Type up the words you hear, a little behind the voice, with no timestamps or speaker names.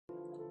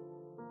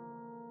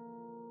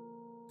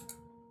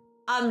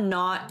I'm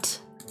not,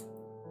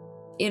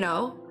 you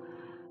know,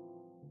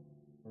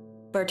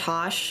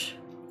 Bertosh.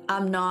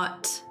 I'm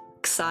not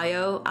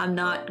Ksayo. I'm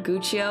not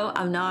Guccio.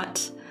 I'm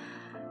not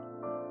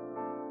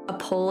a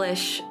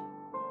Polish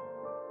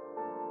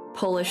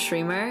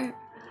streamer.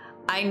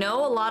 I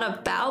know a lot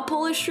about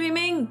Polish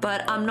streaming,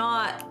 but I'm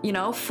not, you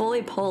know,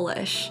 fully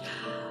Polish.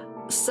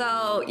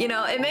 So, you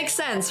know, it makes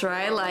sense,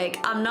 right? Like,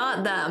 I'm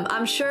not them.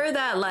 I'm sure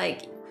that,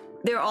 like,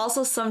 there are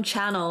also some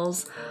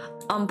channels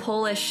on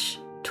Polish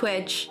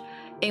Twitch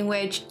in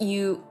which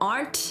you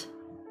aren't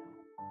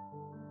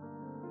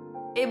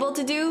able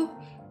to do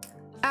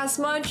as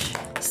much.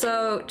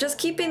 So just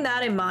keeping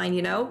that in mind,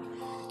 you know,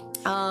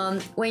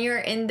 when you're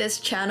in this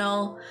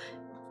channel,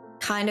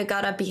 kind of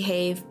gotta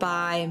behave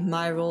by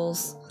my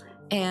rules.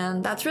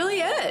 And that's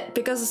really it,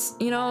 because,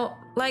 you know,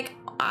 like,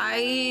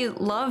 I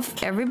love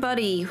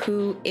everybody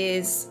who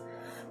is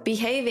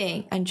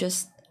behaving and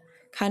just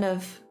kind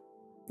of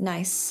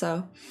nice.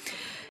 So